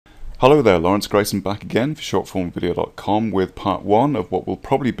Hello there, Lawrence Grayson back again for shortformvideo.com with part 1 of what will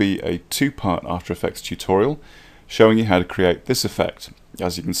probably be a two-part After Effects tutorial showing you how to create this effect.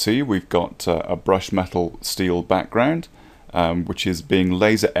 As you can see, we've got a brushed metal steel background which is being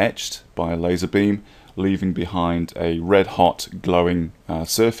laser etched by a laser beam, leaving behind a red hot glowing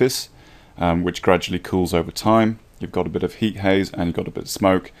surface which gradually cools over time. You've got a bit of heat haze and you've got a bit of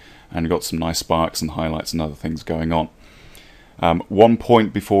smoke and you've got some nice sparks and highlights and other things going on. One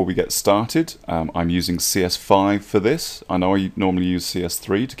point before we get started, I'm using CS5 for this. I know I normally use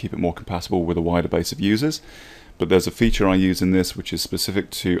CS3 to keep it more compatible with a wider base of users, but there's a feature I use in this which is specific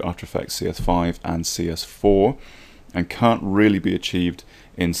to After Effects CS5 and CS4 and can't really be achieved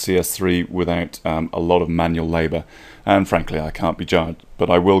in CS3 without a lot of manual labor, and frankly I can't be judged, but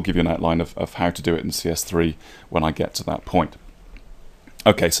I will give you an outline of how to do it in CS3 when I get to that point.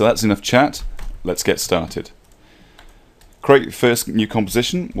 Okay, so that's enough chat, let's get started. Create your first new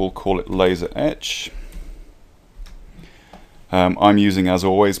composition, we'll call it Laser Etch. I'm using, as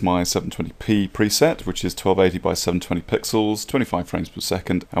always, my 720p preset, which is 1280 by 720 pixels, 25 frames per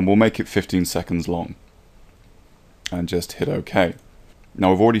second, and we'll make it 15 seconds long. And just hit OK.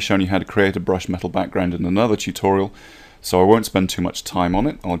 Now I've already shown you how to create a brushed metal background in another tutorial, so I won't spend too much time on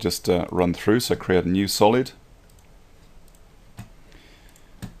it. I'll just run through. So create a new solid.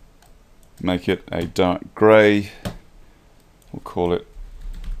 Make it a dark grey. We'll call it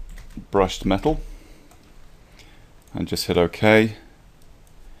brushed metal. And just hit OK.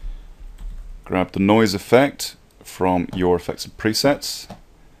 Grab the noise effect from your effects and presets.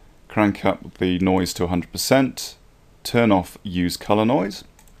 Crank up the noise to 100%. Turn off use color noise.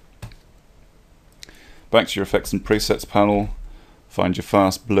 Back to your effects and presets panel, find your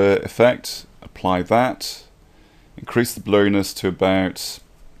fast blur effect, apply that, increase the blurriness to about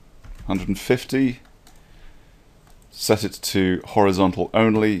 150, set it to horizontal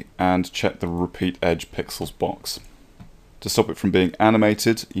only, and check the repeat edge pixels box. To stop it from being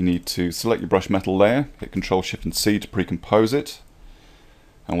animated, you need to select your brush metal layer, hit Ctrl Shift and C to pre-compose it.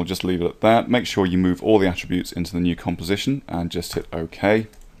 And we'll just leave it at that. Make sure you move all the attributes into the new composition and just hit OK.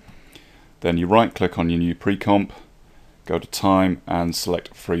 Then you right click on your new pre-comp, go to time and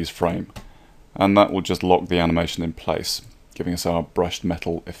select freeze frame. And that will just lock the animation in place, giving us our brushed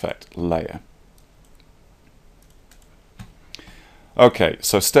metal effect layer. Okay,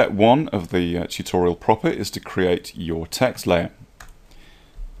 so step 1 of the tutorial proper is to create your text layer.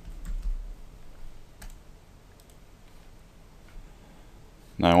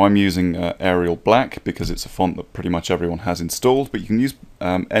 Now I'm using Arial Black because it's a font that pretty much everyone has installed, but you can use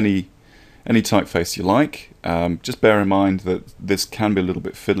any typeface you like. Just bear in mind that this can be a little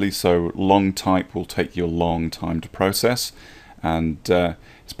bit fiddly, so long type will take you a long time to process, and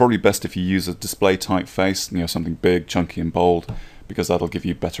it's probably best if you use a display typeface, something big, chunky and bold, because that'll give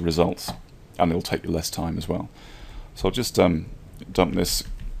you better results and it'll take you less time as well. So I'll just dump this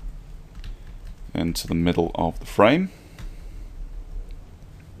into the middle of the frame,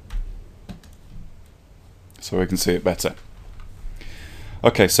 so we can see it better.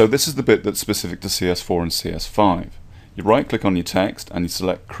 Okay, so this is the bit that's specific to CS4 and CS5. You right click on your text and you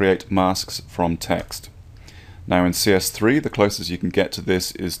select Create Masks from Text. Now in CS3 the closest you can get to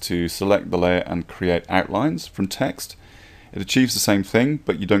this is to select the layer and create outlines from text. It achieves the same thing,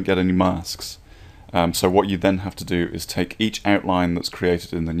 but you don't get any masks. So what you then have to do is take each outline that's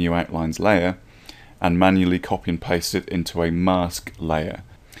created in the new outlines layer and manually copy and paste it into a mask layer.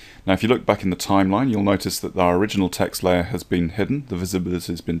 Now if you look back in the timeline, you'll notice that our original text layer has been hidden, the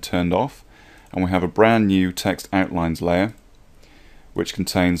visibility has been turned off, and we have a brand new text outlines layer which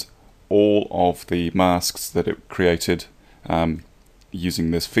contains all of the masks that it created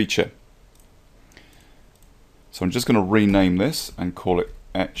using this feature. So I'm just going to rename this and call it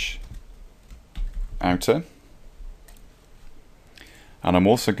Etch Outer, and I'm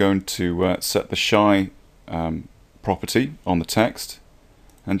also going to set the shy property on the text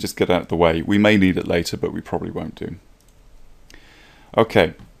and just get out of the way. We may need it later, but we probably won't do.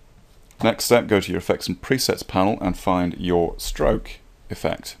 Okay, next step, go to your effects and presets panel and find your stroke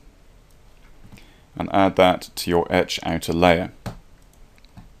effect and add that to your etch outer layer.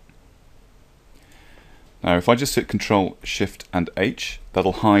 Now if I just hit Ctrl Shift and H,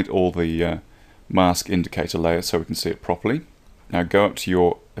 that'll hide all the mask indicator layer so we can see it properly. Now go up to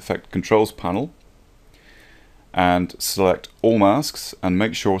your effect controls panel and select all masks and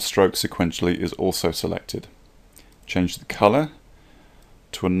make sure stroke sequentially is also selected. Change the color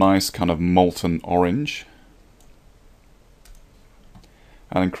to a nice kind of molten orange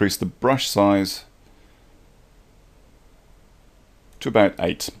and increase the brush size to about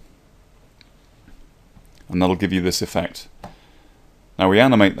 8, and that'll give you this effect. Now we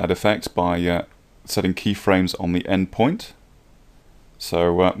animate that effect by setting keyframes on the end point.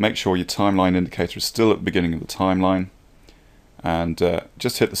 So make sure your timeline indicator is still at the beginning of the timeline, and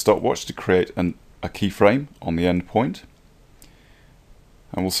just hit the stopwatch to create a keyframe on the end point,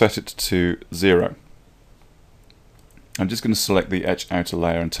 and we'll set it to 0. I'm just going to select the etch outer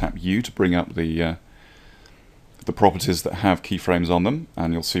layer and tap U to bring up the properties that have keyframes on them,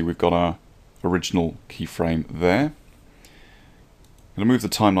 and you'll see we've got our original keyframe there. I'm going to move the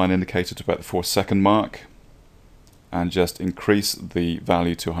timeline indicator to about the 4-second mark and just increase the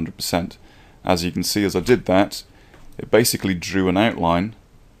value to 100%. As you can see, as I did that, it basically drew an outline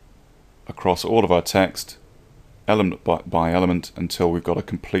across all of our text, element by element, until we've got a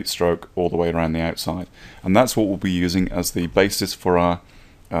complete stroke all the way around the outside. And that's what we'll be using as the basis for our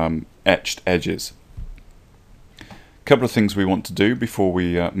etched edges. A couple of things we want to do before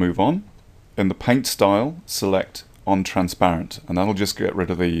we move on. In the paint style, select on transparent, and that'll just get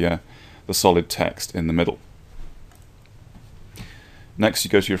rid of the solid text in the middle. Next, you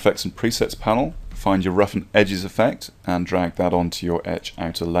go to your effects and presets panel, find your roughen edges effect and drag that onto your etch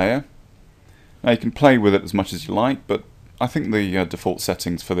outer layer. Now you can play with it as much as you like, but I think the default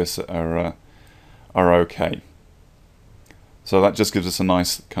settings for this are okay. So that just gives us a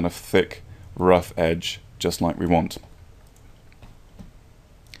nice kind of thick rough edge, just like we want.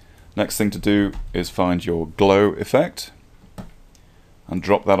 Next thing to do is find your glow effect and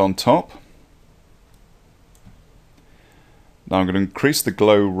drop that on top. Now I'm going to increase the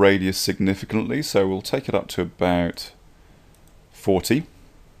glow radius significantly, so we'll take it up to about 40.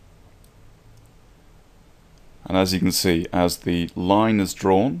 And as you can see, as the line is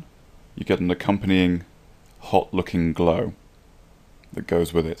drawn, you get an accompanying hot looking glow that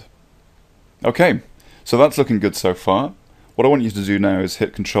goes with it. Okay, so that's looking good so far. What I want you to do now is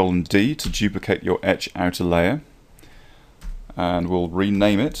hit Ctrl and D to duplicate your etch outer layer, and we'll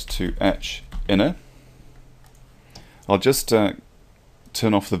rename it to etch inner. I'll just turn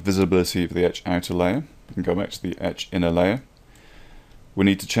off the visibility of the etch outer layer and go back to the etch inner layer. We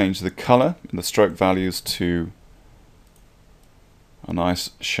need to change the color in the stroke values to a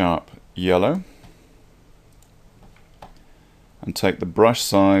nice sharp yellow, and take the brush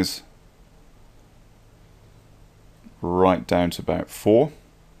size right down to about 4,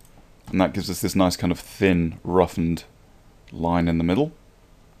 and that gives us this nice kind of thin roughened line in the middle.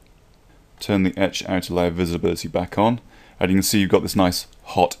 Turn the etch outer layer visibility back on, and you can see you've got this nice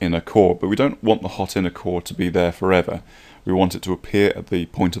hot inner core, but we don't want the hot inner core to be there forever. We want it to appear at the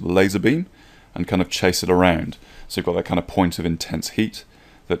point of the laser beam and kind of chase it around, so you've got that kind of point of intense heat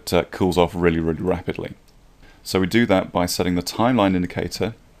that cools off really, really rapidly. So we do that by setting the timeline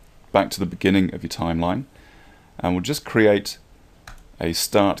indicator back to the beginning of your timeline, and we'll just create a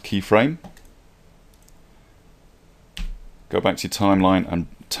start keyframe. Go back to your timeline and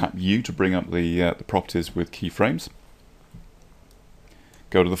tap U to bring up the properties with keyframes.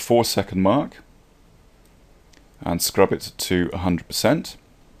 Go to the 4-second mark and scrub it to 100%.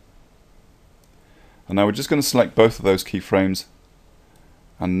 And now we're just going to select both of those keyframes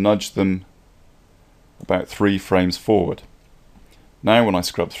and nudge them about 3 frames forward. Now when I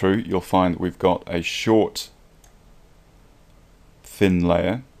scrub through, you'll find that we've got a short thin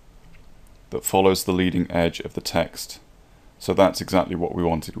layer that follows the leading edge of the text. So that's exactly what we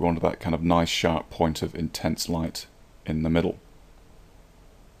wanted. We wanted that kind of nice sharp point of intense light in the middle.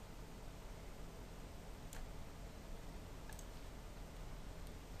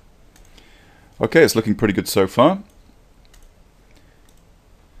 Okay, it's looking pretty good so far.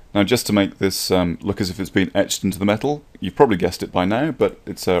 Now just to make this look as if it's been etched into the metal, you've probably guessed it by now, but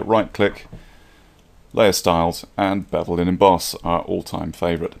it's a right click, layer styles, and Bevel and Emboss, our all-time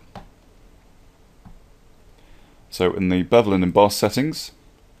favorite. So in the Bevel and Emboss settings,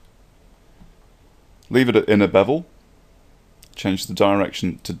 leave it at inner bevel, change the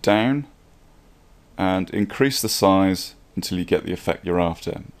direction to down, and increase the size until you get the effect you're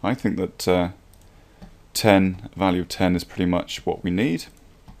after. I think that 10, value of 10 is pretty much what we need.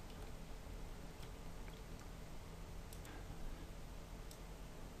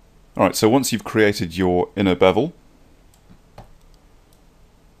 Alright, so once you've created your inner bevel,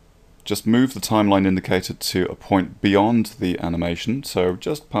 just move the timeline indicator to a point beyond the animation, so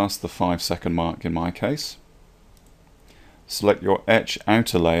just past the 5-second mark in my case. Select your etch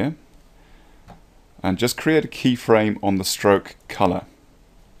outer layer and just create a keyframe on the stroke color.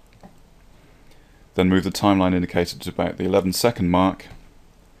 Then move the timeline indicator to about the 11-second mark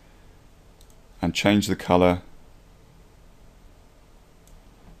and change the color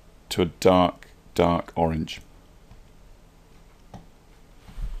to a dark, dark orange.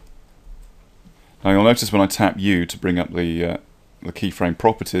 Now you'll notice when I tap U to bring up the the keyframe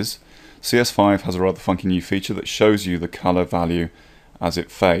properties, CS5 has a rather funky new feature that shows you the color value as it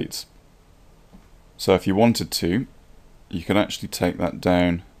fades. So if you wanted to, you can actually take that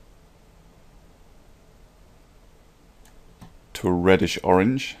down to a reddish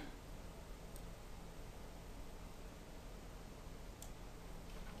orange.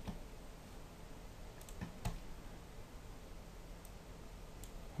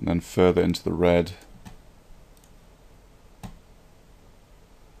 And then further into the red.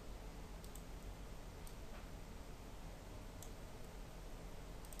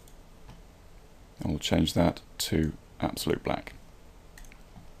 And we'll change that to absolute black.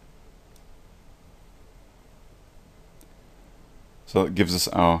 So that gives us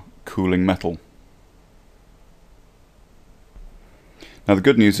our cooling metal. Now the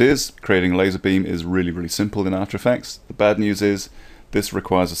good news is creating a laser beam is really simple in After Effects. The bad news is this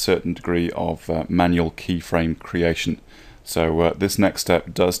requires a certain degree of manual keyframe creation. So this next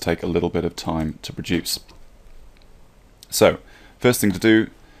step does take a little bit of time to produce. So first thing to do,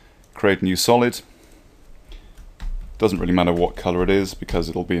 create a new solid. Doesn't really matter what color it is because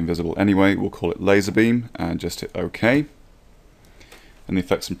it'll be invisible anyway. We'll call it laser beam and just hit OK. In the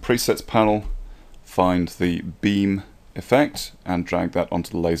Effects and Presets panel, find the beam effect and drag that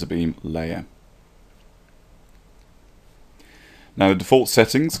onto the laser beam layer. Now the default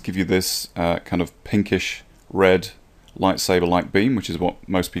settings give you this kind of pinkish red lightsaber light beam, which is what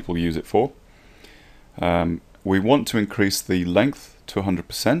most people use it for. We want to increase the length to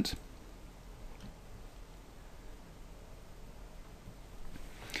 100%.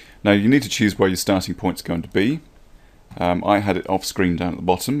 Now you need to choose where your starting point is going to be. I had it off screen down at the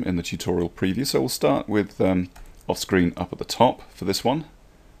bottom in the tutorial preview, so we'll start with off screen up at the top for this one.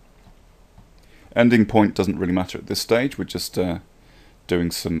 Ending point doesn't really matter at this stage, we're just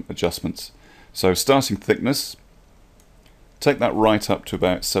doing some adjustments. So starting thickness, take that right up to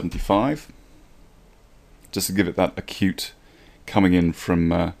about 75, just to give it that acute coming in from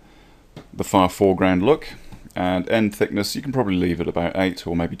the far foreground look. And end thickness, you can probably leave it about 8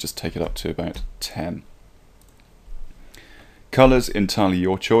 or maybe just take it up to about 10. Colours, entirely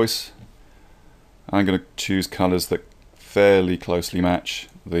your choice. I'm going to choose colours that fairly closely match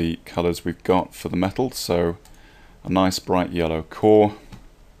the colours we've got for the metal, so a nice bright yellow core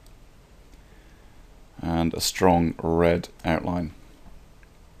and a strong red outline.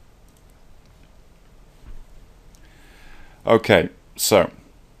 Okay, so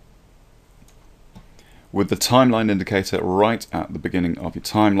with the timeline indicator right at the beginning of your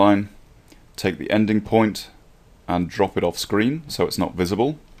timeline, take the ending point and drop it off screen so it's not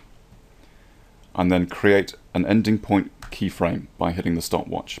visible, and then create an ending point keyframe by hitting the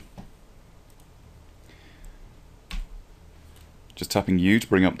stopwatch. Just tapping U to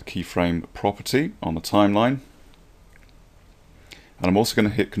bring up the keyframe property on the timeline. And I'm also going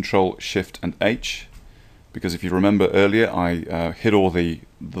to hit Control Shift and H, because if you remember earlier I hid all the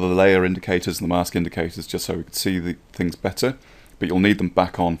layer indicators and the mask indicators just so we could see the things better, but you'll need them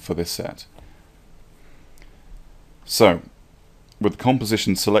back on for this set. So with the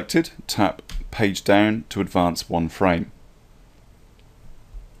composition selected, tap page down to advance one frame.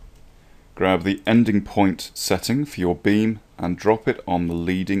 Grab the ending point setting for your beam and drop it on the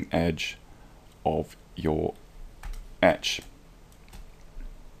leading edge of your etch.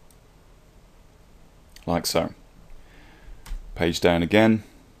 Like so. Page down again.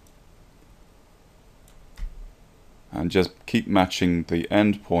 And just keep matching the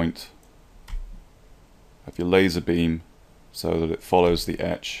end point of your laser beam so that it follows the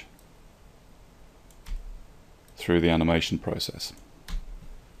etch through the animation process.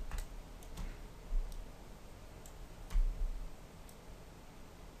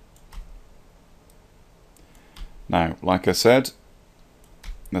 Now, like I said,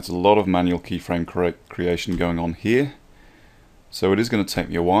 there's a lot of manual keyframe creation going on here, so it is going to take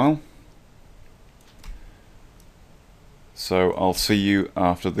me a while. So I'll see you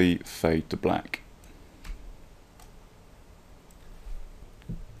after the fade to black.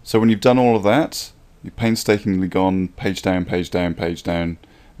 So when you've done all of that, you've painstakingly gone page down, page down, page down,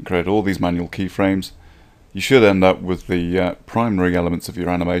 and created all these manual keyframes, you should end up with the primary elements of your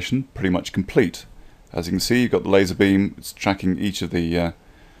animation pretty much complete. As you can see, you've got the laser beam, it's tracking each of the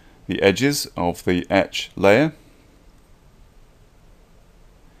edges of the etch layer.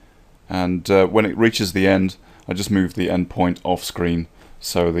 And when it reaches the end, I just move the end point off screen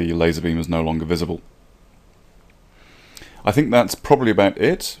so the laser beam is no longer visible. I think that's probably about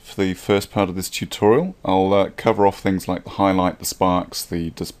it for the first part of this tutorial. I'll cover off things like the highlight, the sparks,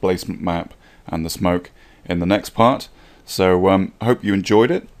 the displacement map and the smoke in the next part. So I hope you enjoyed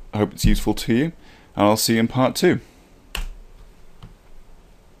it, I hope it's useful to you, and I'll see you in part 2.